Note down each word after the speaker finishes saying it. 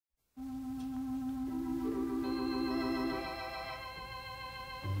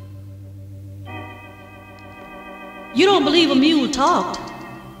You don't believe a mule talked?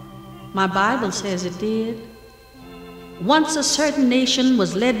 My Bible says it did. Once a certain nation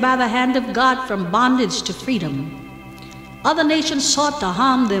was led by the hand of God from bondage to freedom. Other nations sought to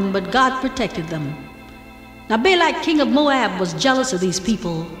harm them, but God protected them. Now Balak, king of Moab, was jealous of these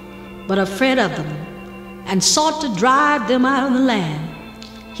people, but afraid of them, and sought to drive them out of the land.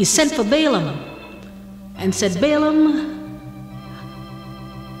 He sent for Balaam and said, Balaam,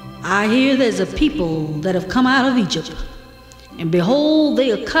 I hear there's a people that have come out of Egypt, and behold, they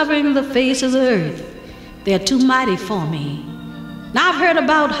are covering the face of the earth. They are too mighty for me. Now I've heard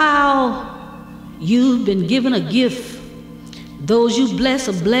about how you've been given a gift. Those you bless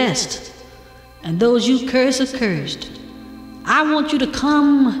are blessed, and those you curse are cursed. I want you to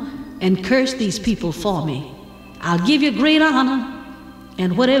come and curse these people for me. I'll give you great honor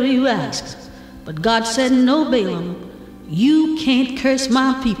and whatever you ask. But God said, no, Balaam, you can't curse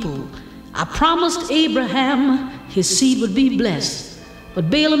my people. I promised Abraham his seed would be blessed. But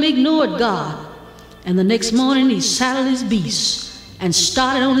Balaam ignored God, and the next morning he saddled his beast and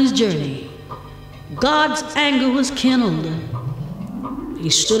started on his journey. God's anger was kindled. He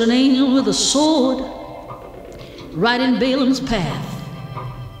stood an angel with a sword right in Balaam's path.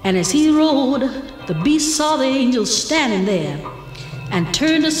 And as he rode, the beast saw the angel standing there and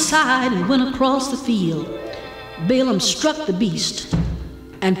turned aside and went across the field. Balaam struck the beast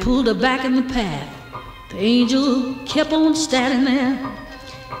and pulled her back in the path. The angel kept on standing there.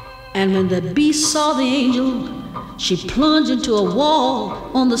 And when the beast saw the angel, she plunged into a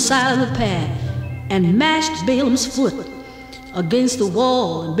wall on the side of the path and mashed Balaam's foot against the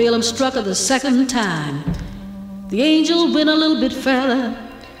wall, and Balaam struck her the second time. The angel went a little bit further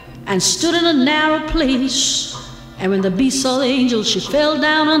and stood in a narrow place, and when the beast saw the angel, she fell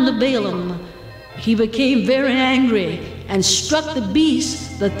down under Balaam. He became very angry and struck the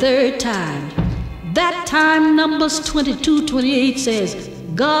beast the third time. That time, Numbers 22:28 says,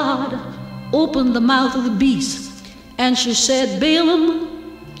 God opened the mouth of the beast, and she said,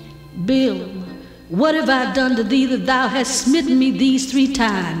 Balaam, Balaam, what have I done to thee that thou hast smitten me these 3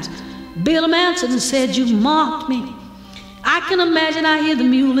 times? Balaam answered and said, you mocked me. I can imagine, I hear the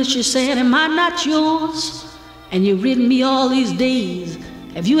mule, she said, am I not yours? And you've ridden me all these days.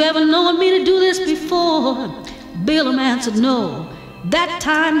 Have you ever known me to do this before? Balaam answered, no. That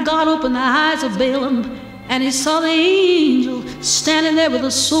time God opened the eyes of Balaam, and he saw the angel standing there with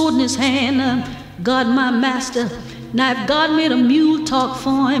a sword in his hand. God, my master. Now if God made a mule talk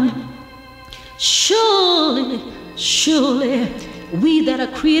for him, surely, surely, we that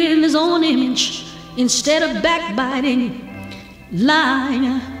are created in his own image, instead of backbiting,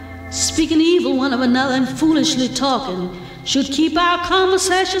 lying, speaking evil one of another, and foolishly talking, should keep our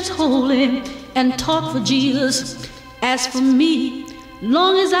conversations holy and talk for Jesus. As for me,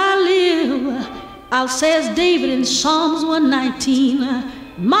 long as I live, I'll say as David in Psalms 119,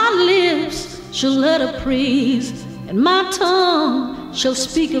 my lips shall utter praise, and my tongue shall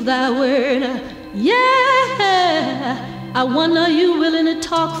speak of thy word. Yeah, I wonder, are you willing to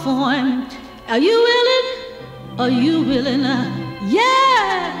talk for him? Are you willing? Are you willing?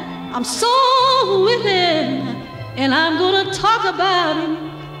 Yeah, I'm so willing, and I'm gonna talk about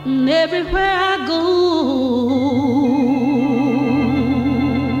him everywhere I go.